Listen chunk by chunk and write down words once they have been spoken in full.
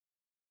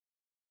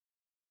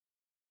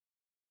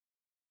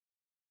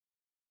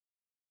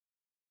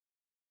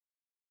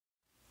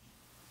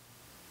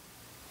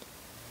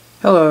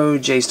Hello,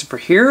 JAYSTEPHER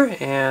here,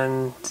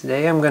 and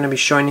today I'm going to be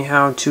showing you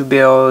how to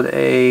build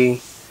a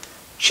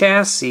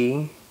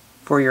chassis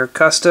for your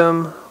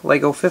custom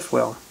Lego fifth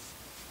wheel.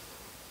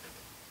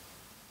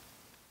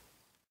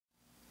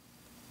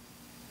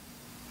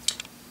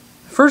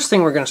 The first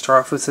thing we're going to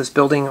start off with is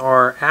building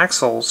our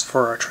axles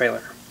for our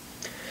trailer.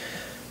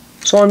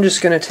 So I'm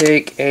just going to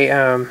take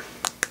a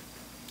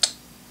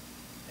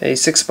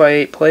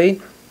 6x8 plate,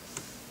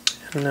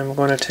 and I'm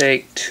going to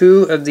take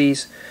two of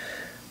these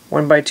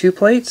 1x2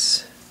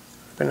 plates.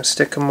 I'm going to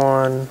stick them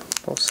on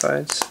both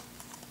sides.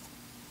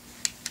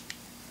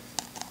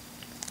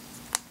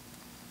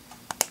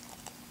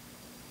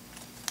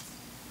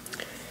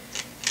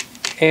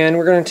 And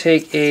we're going to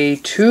take a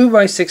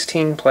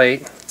 2x16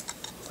 plate,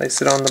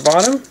 place it on the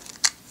bottom.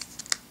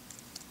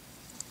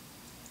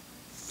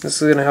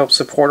 This is going to help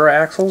support our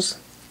axles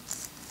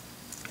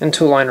and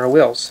to align our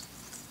wheels.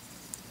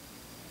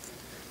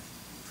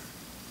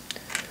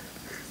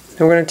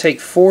 And we're going to take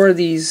 4 of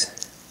these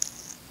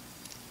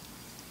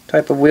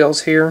type of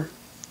wheels here.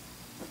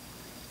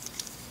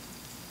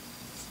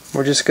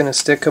 We're just going to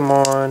stick them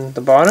on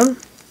the bottom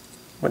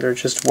where they're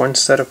just one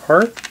set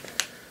apart.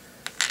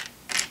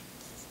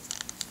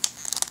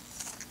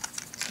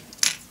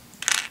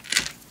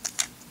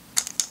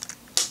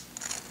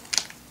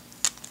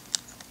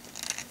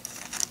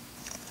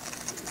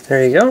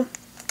 There you go.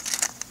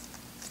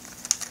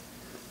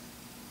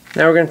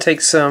 Now we're going to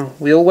take some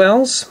wheel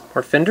wells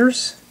or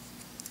fenders.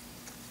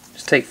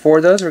 Just take 4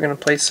 of those. We're going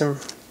to place them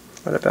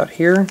right about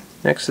here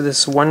next to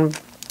this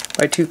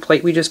 1x2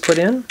 plate we just put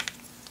in.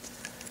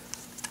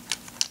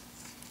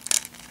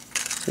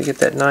 So we get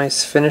that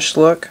nice finished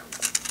look.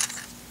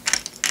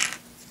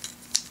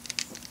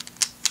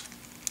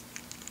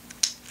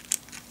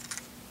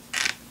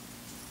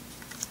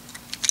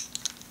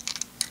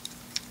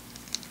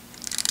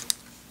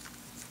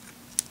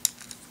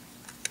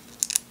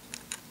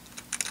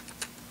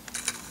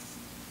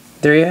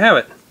 There you have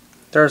it.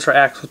 There's our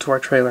axle to our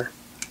trailer.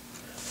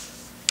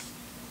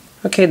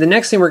 Okay, the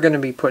next thing we're going to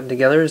be putting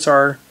together is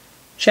our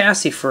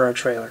chassis for our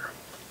trailer.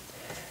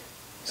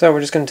 So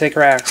we're just going to take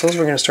our axles,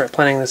 we're going to start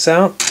planning this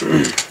out.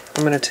 I'm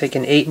going to take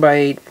an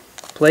 8x8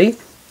 plate,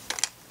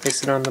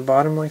 place it on the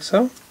bottom like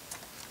so.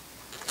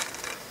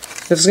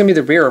 This is going to be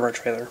the rear of our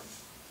trailer.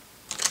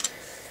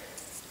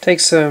 Take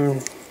some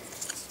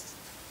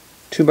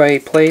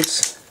 2x8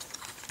 plates,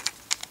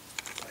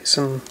 place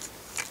them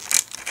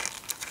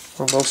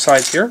on both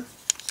sides here.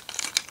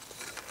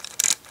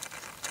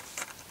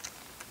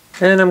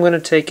 And I'm going to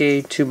take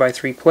a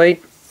 2x3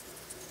 plate,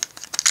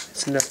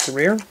 place it at the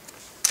rear.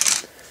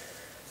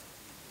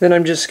 Then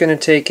I'm just going to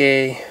take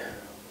a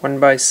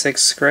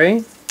 1x6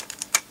 gray,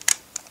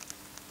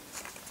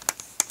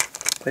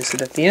 place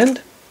it at the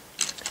end,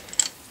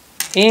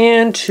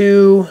 and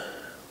 2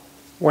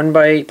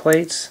 1x8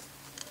 plates,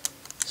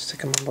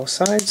 stick them on both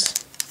sides.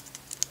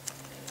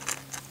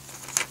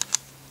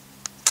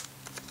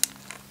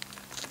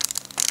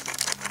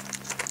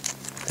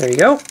 There you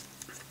go.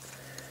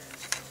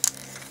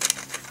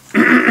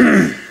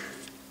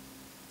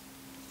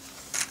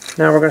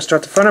 Now we're going to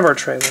start the front of our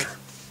trailer.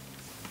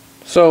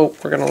 So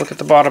we're going to look at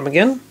the bottom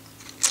again.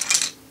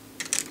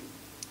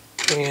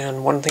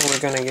 And one thing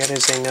we're going to get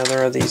is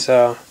another of these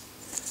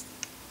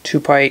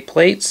 2x8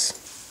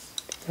 plates.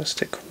 I'm going to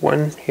stick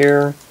one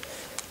here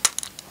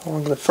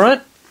along the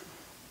front.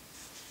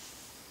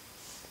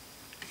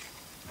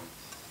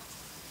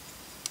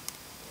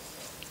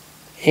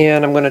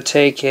 And I'm going to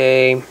take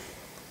a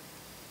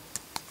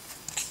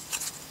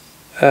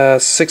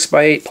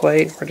 6x8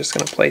 plate. We're just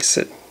going to place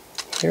it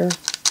here.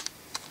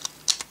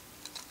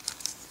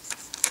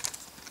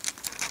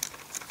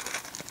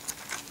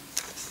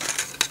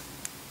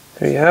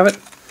 There you have it.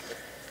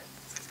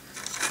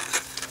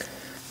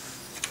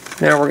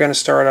 Now we're going to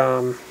start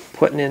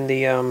putting in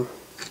the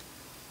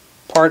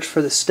parts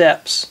for the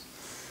steps.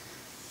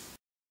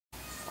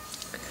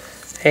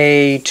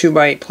 A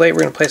 2x8 plate,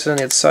 we're going to place it on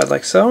the other side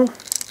like so.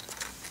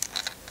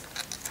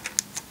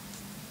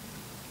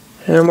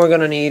 And we're going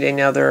to need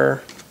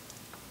another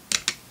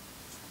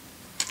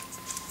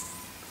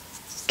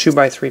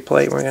 2x3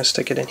 plate. We're going to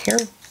stick it in here.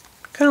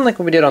 Kind of like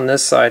what we did on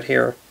this side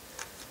here.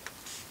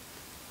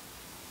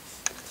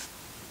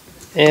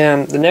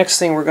 And the next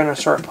thing we're going to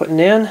start putting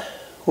in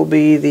will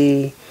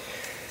be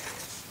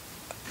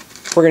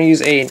we're going to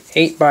use an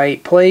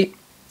 8x8 plate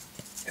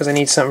because I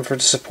need something to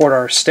support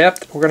our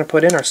step that we're going to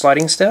put in, our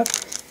sliding step.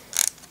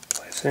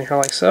 Place it in here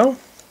like so.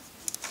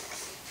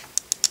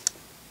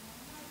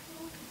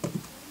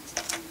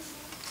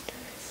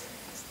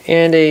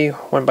 And a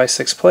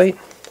 1x6 plate.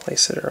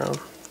 Place it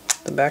around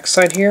the back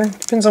side here.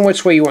 Depends on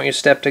which way you want your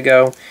step to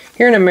go.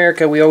 Here in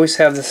America we always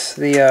have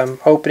the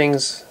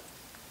openings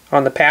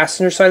on the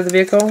passenger side of the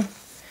vehicle,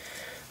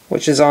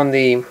 which is on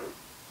the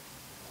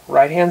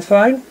right hand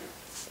side.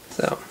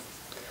 So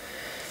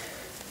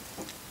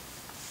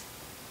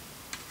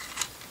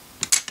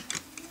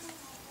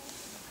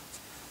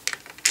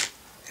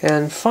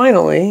and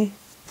finally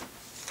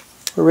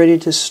we're ready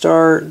to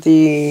start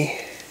the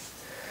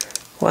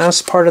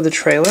last part of the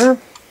trailer.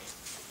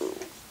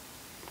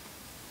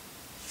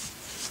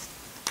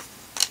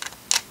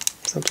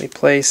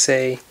 place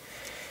a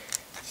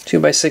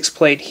 2x6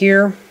 plate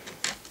here,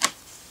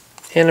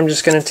 and I'm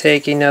just going to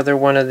take another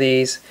one of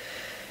these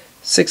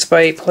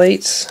 6x8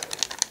 plates,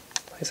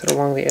 place it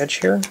along the edge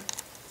here.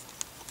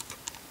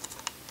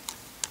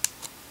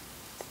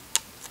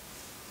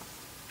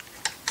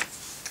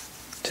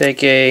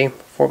 Take a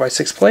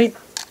 4x6 plate,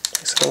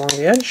 place it along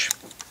the edge.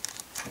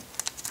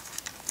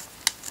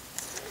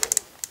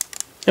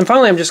 And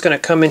finally, I'm just going to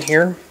come in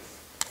here,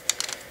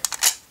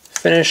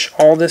 finish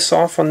all this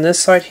off on this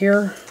side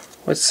here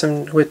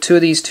with two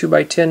of these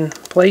 2x10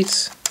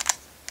 plates.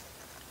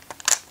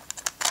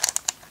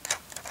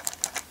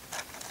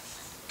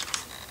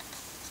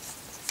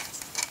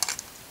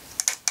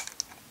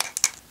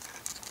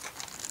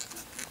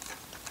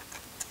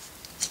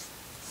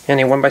 And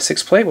a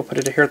 1x6 plate, we'll put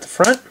it here at the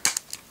front.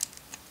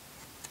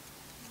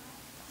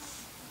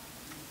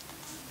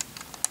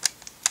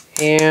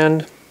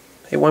 And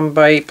a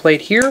 1x8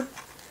 plate here,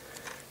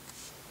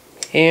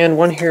 and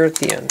one here at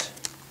the end.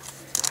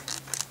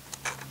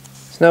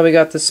 So now we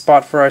got this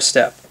spot for our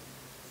step.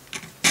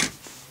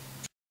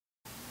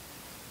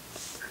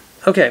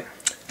 Okay,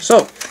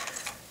 so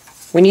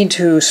we need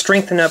to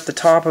strengthen up the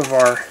top of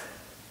our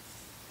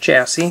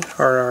chassis,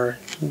 or our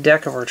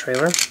deck of our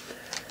trailer.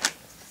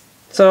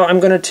 So I'm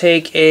going to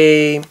take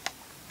a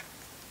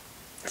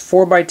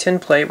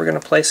 4x10 plate, we're going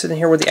to place it in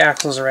here where the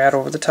axles are at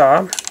over the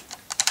top.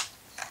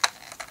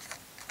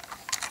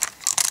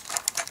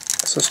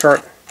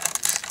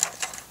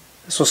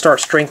 This will start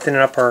strengthening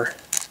up our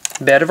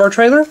bed of our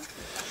trailer.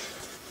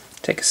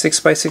 Take a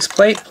 6x6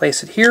 plate,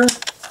 place it here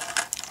at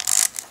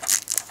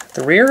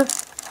the rear.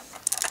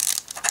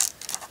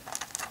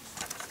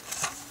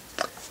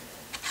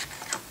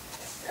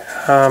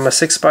 A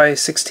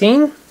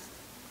 6x16.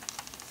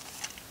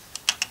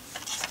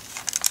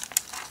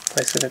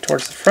 Place it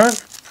towards the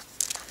front.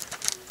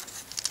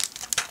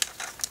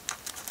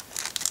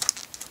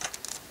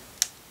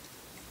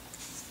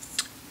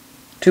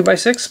 Two by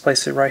 6,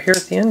 place it right here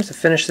at the end to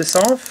finish this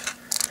off.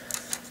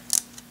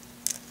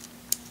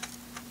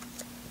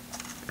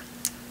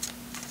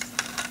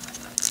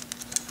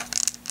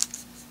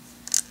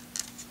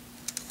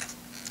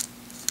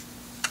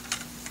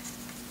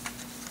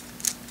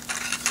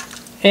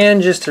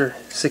 And just to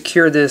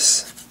secure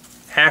this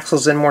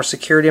axles in more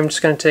security, I'm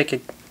just going to take a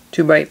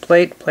 2x8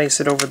 plate, place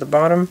it over the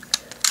bottom.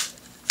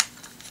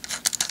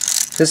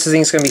 This thing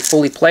is going to be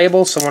fully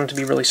playable, so I want it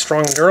to be really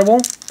strong and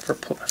durable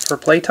for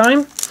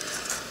playtime.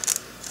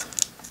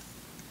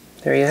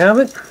 There you have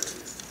it.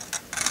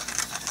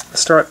 Let's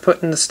start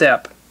putting the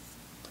step.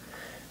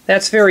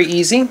 That's very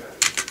easy.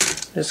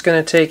 Just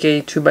going to take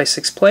a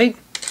 2x6 plate,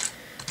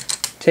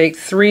 take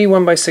 3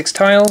 1x6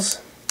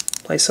 tiles,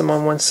 place them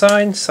on one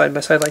side, side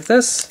by side like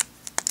this.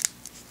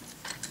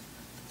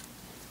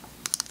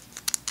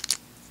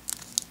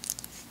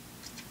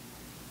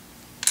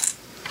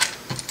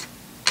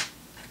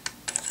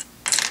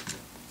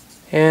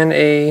 And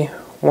a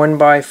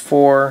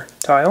 1x4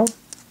 tile.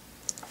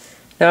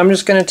 Now I'm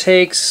just going to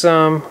take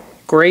some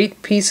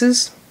grate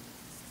pieces,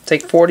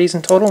 take 40s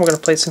in total, we're going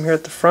to place them here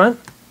at the front.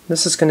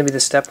 This is going to be the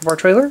step of our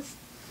trailer.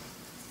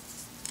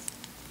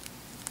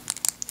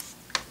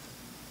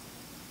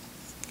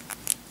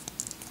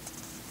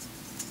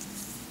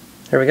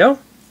 There we go.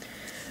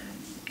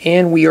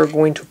 And we are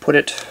going to put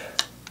it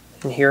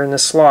in here in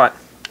this slot.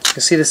 You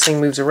can see this thing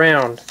moves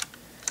around,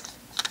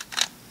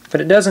 but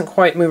it doesn't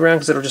quite move around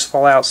because it'll just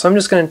fall out. So I'm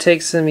just going to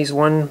take some of these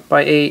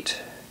 1x8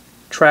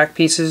 track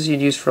pieces you'd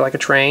use for like a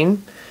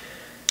train.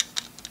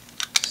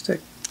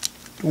 Stick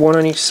one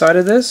on each side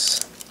of this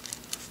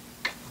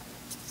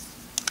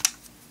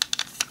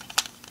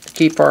to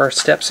keep our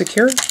step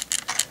secure.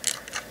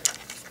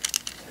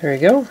 There you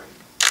go.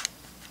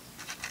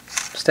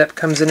 Step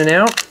comes in and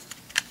out.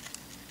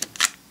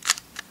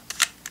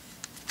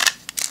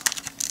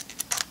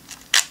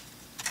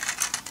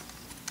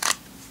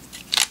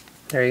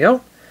 There you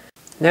go.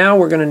 Now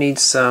we're going to need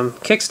some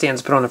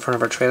kickstands put on the front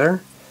of our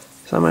trailer.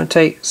 So I'm going to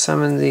take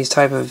some of these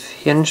type of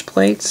hinge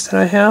plates that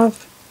I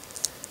have.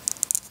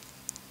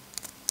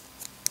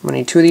 I'm going to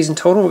need 2 of these in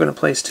total. We're going to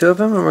place 2 of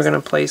them, and we're going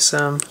to place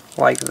them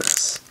like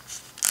this.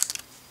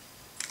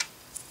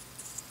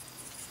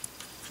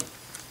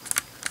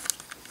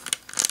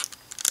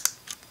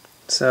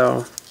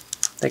 So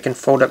they can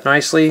fold up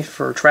nicely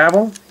for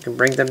travel. You can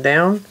bring them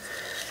down,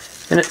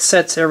 and it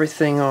sets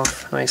everything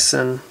off nice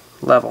and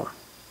level.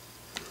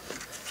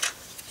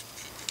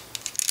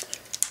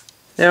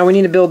 Now we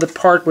need to build the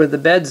part where the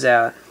bed's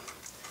at.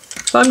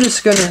 So I'm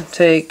just going to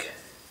take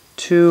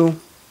 2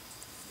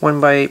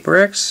 1x8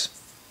 bricks,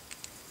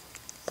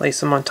 place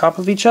them on top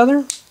of each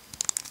other,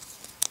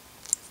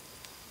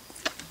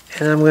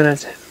 and I'm going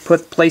to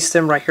place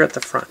them right here at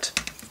the front.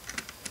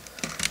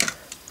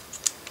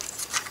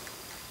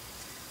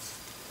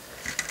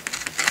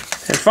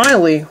 And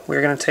finally,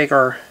 we're going to take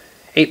our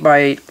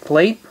 8x8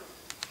 plate,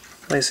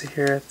 place it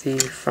here at the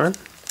front.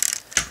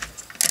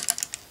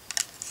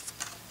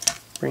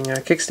 Bring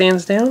our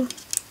kickstands down.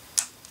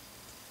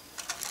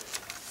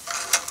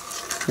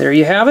 There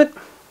you have it.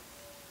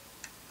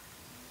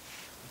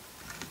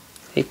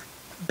 A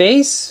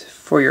base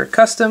for your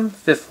custom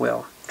fifth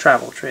wheel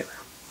travel trailer.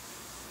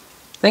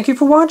 Thank you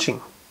for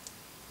watching.